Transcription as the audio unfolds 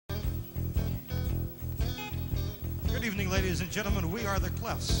Good evening, ladies and gentlemen. We are the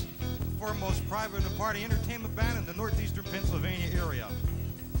Cleffs, the foremost private party entertainment band in the northeastern Pennsylvania area.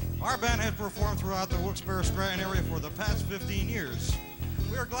 Our band has performed throughout the Wilkes-Barre-Scranton area for the past 15 years.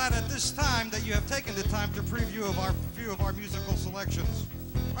 We are glad at this time that you have taken the time to preview a few of our musical selections.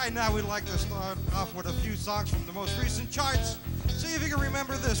 Right now, we'd like to start off with a few songs from the most recent charts. See if you can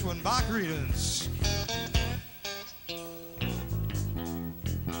remember this one, by Credence.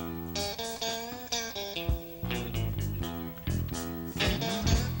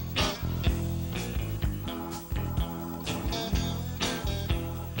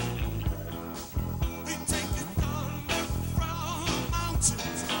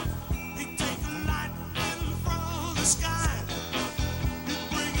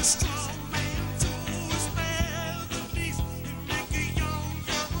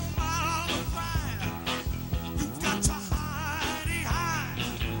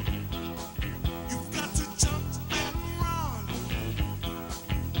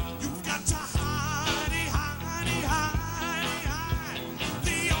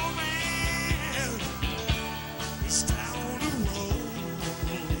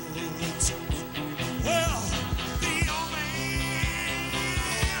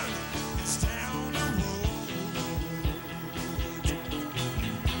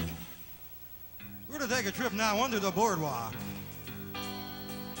 Take a trip now under the boardwalk.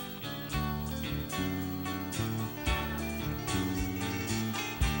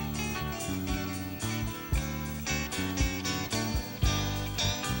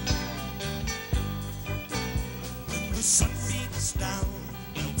 When the sun beats down,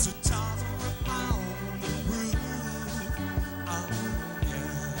 melts a tar upon the roof. Oh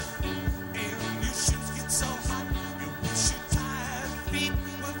yeah, and your shoes get so hot, you wish your tired feet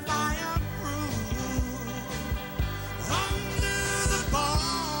were fireproof.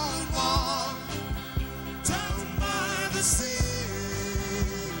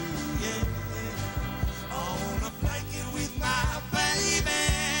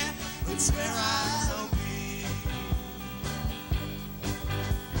 Where I'll be.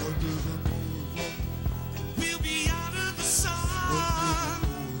 We'll be out of the sun.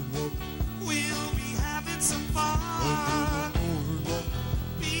 We'll be having some fun.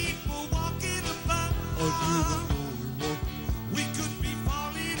 People walking above. We could be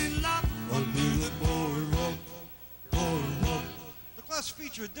falling in love under the boardwalk. The Cleffs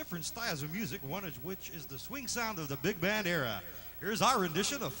feature different styles of music, one of which is the swing sound of the big band era. Here's our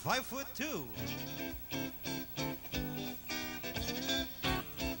rendition of 5'2".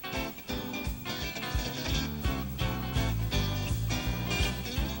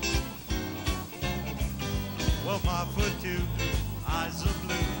 Well, 5'2", eyes of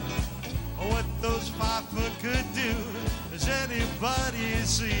blue. Oh, what those 5 foot could do. Has anybody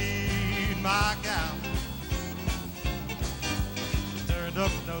seen my gal? Turned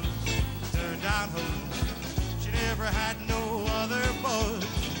up nose, turned down hose. She never had no other boy.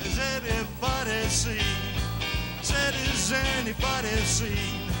 Has anybody seen? Said, has anybody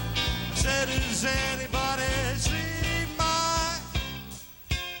seen? Said, has anybody seen my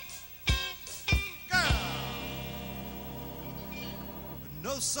girl?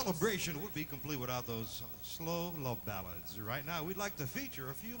 No celebration would be complete without those slow love ballads. Right now, we'd like to feature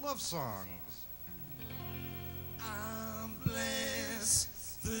a few love songs. I'm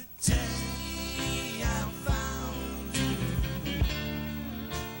blessed the day I found you.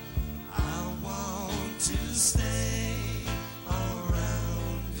 I want to stay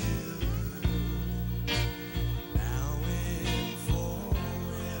around you now and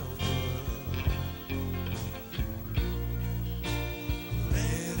forever.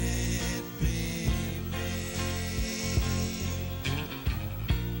 Let it be me.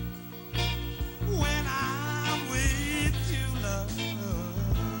 When I'm with you, love,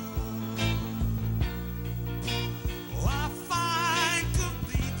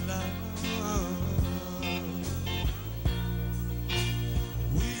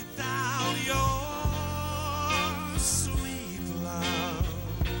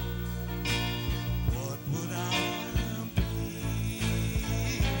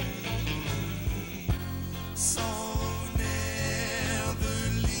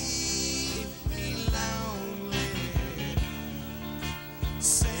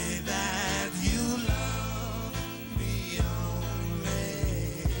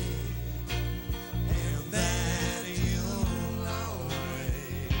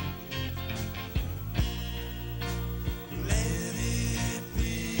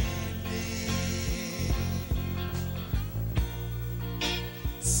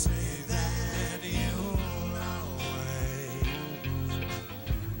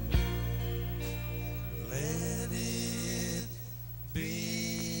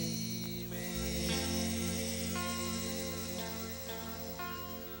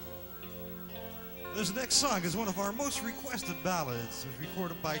 This next song is one of our most requested ballads. It was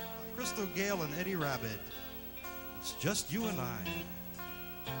recorded by Crystal Gale and Eddie Rabbit. It's Just You and I.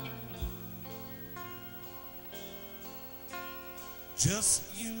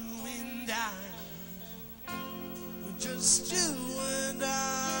 Just you and I, just you and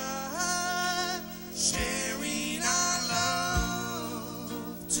I, sharing our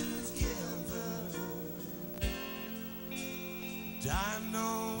love together. And I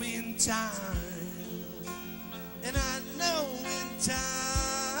know in time, and I know in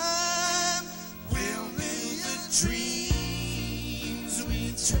time, we'll live the dreams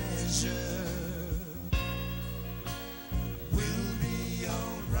we treasure.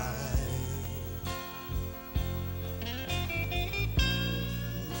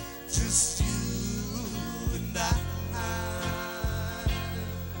 Just you and I.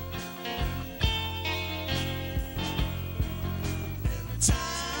 And time,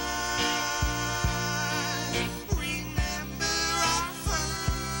 remember our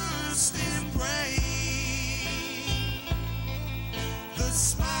first embrace, the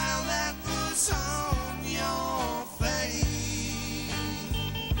smile that was on your face,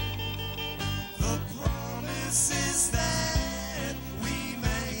 the promises that we made.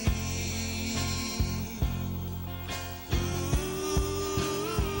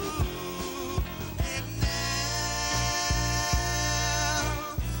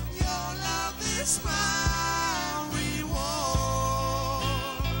 It's my reward,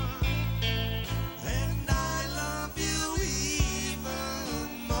 and I love you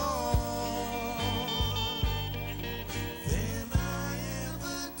even more than I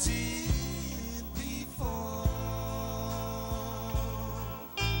ever did before.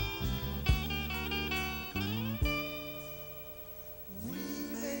 We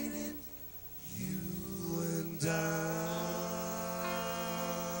made it, you and I.